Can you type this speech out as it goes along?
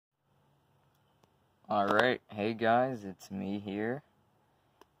Alright, hey guys, it's me here,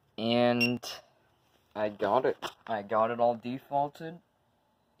 and I got it all defaulted.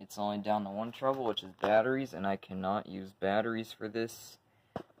 It's only down to one trouble, which is batteries, and I cannot use batteries for this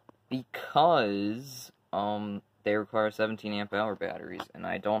because, they require 17 amp hour batteries, and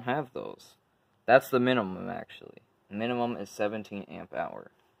I don't have those. That's the minimum, actually. The minimum is 17 amp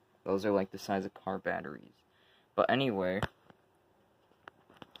hour. Those are like the size of car batteries. But anyway,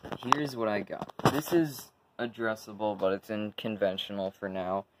 here's what I got. This is addressable, but it's in conventional for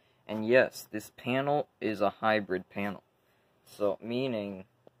now. And yes, this panel is a hybrid panel. So, meaning,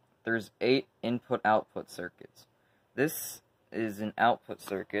 there's 8 input-output circuits. This is an output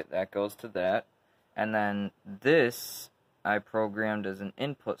circuit that goes to that. And then this, I programmed as an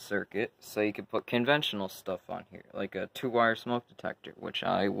input circuit, so you can put conventional stuff on here. Like a 2-wire smoke detector, which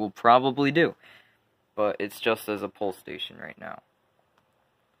I will probably do. But it's just as a pull station right now.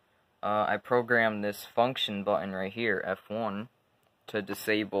 I programmed this function button right here, F1, to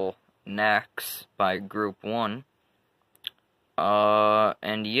disable NACs by group 1.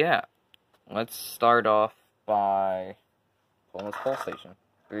 And yeah, let's start off by pulling this pull station.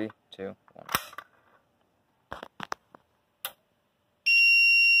 3, 2, 1.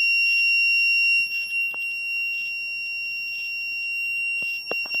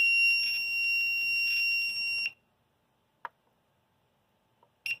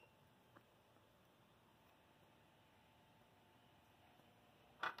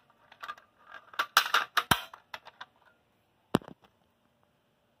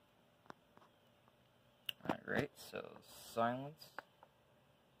 Alright, so silence.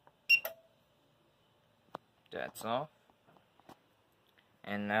 That's off.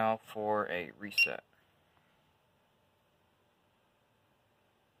 And now for a reset.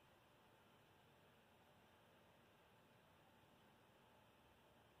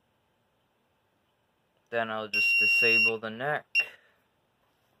 Then I'll just disable the neck.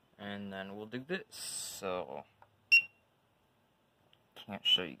 And then we'll do this. So, can't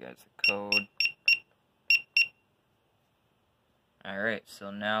show you guys the code. Alright,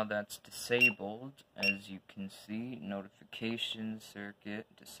 so now that's disabled. As you can see, notification circuit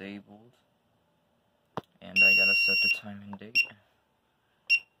disabled. And I gotta set the time and date.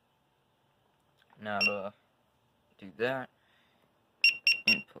 Now to do that,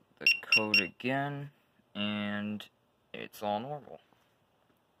 input the code again, and it's all normal.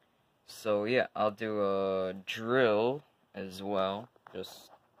 So yeah, I'll do a drill as well, just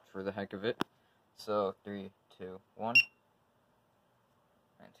for the heck of it. So 3, 2, 1.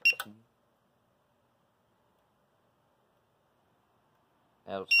 Enter key.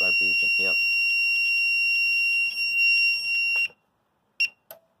 That'll start beeping, yep.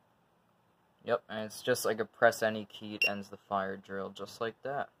 Yep, and it's just like a press any key, it ends the fire drill, just like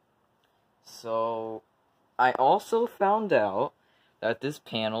that. So, I also found out that this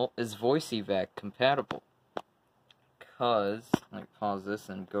panel is voice evac compatible. Because, let me pause this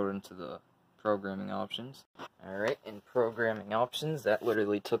and go into the programming options. Alright, in programming options, that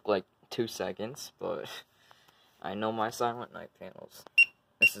literally took like 2 seconds, but I know my Silent Night panels.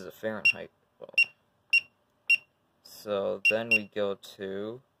 This is a Fahrenheit. Well. So, then we go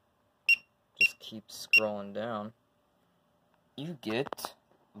to, just keep scrolling down, you get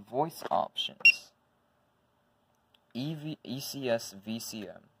voice options. ECS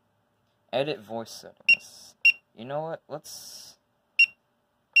VCM. Edit voice settings. You know what? Let's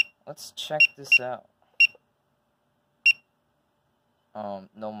check this out.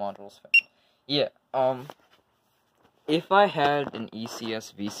 No modules found. Yeah, if I had an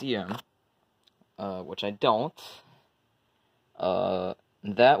ECS VCM, which I don't,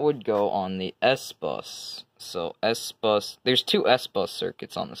 that would go on the S-bus. So S-bus, there's 2 S-bus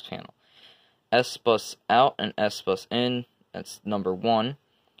circuits on this panel. S-bus out and S-bus in, that's number 1.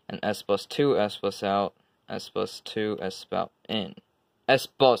 And S-bus 2, S-bus out, S-bus 2, S-bus in.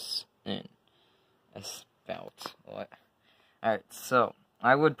 S-bus in. S-bout. What? Alright, so,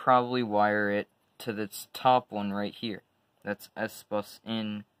 I would probably wire it to this top one right here. That's S-bus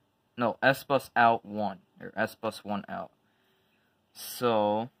in, no, S-bus out 1, or S-bus 1 out.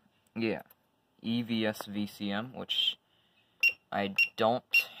 So, yeah, EVS VCM, which I don't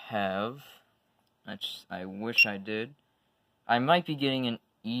have. I wish I did. I might be getting an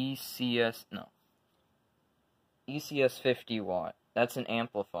ECS 50 watt. That's an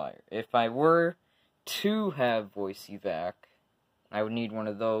amplifier. If I were to have voice evac, I would need one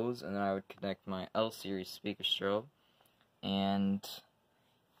of those, and then I would connect my L series speaker strobe. And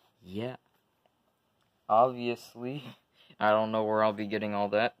yeah, obviously, I don't know where I'll be getting all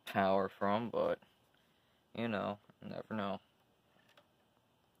that power from, but you know, you never know.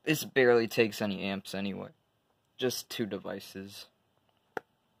 this barely takes any amps anyway. Just 2 devices.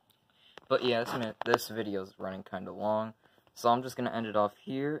 But yeah, this video is running kind of long, so I'm just going to end it off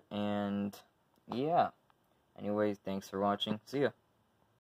here, and yeah. Anyways, thanks for watching. See ya.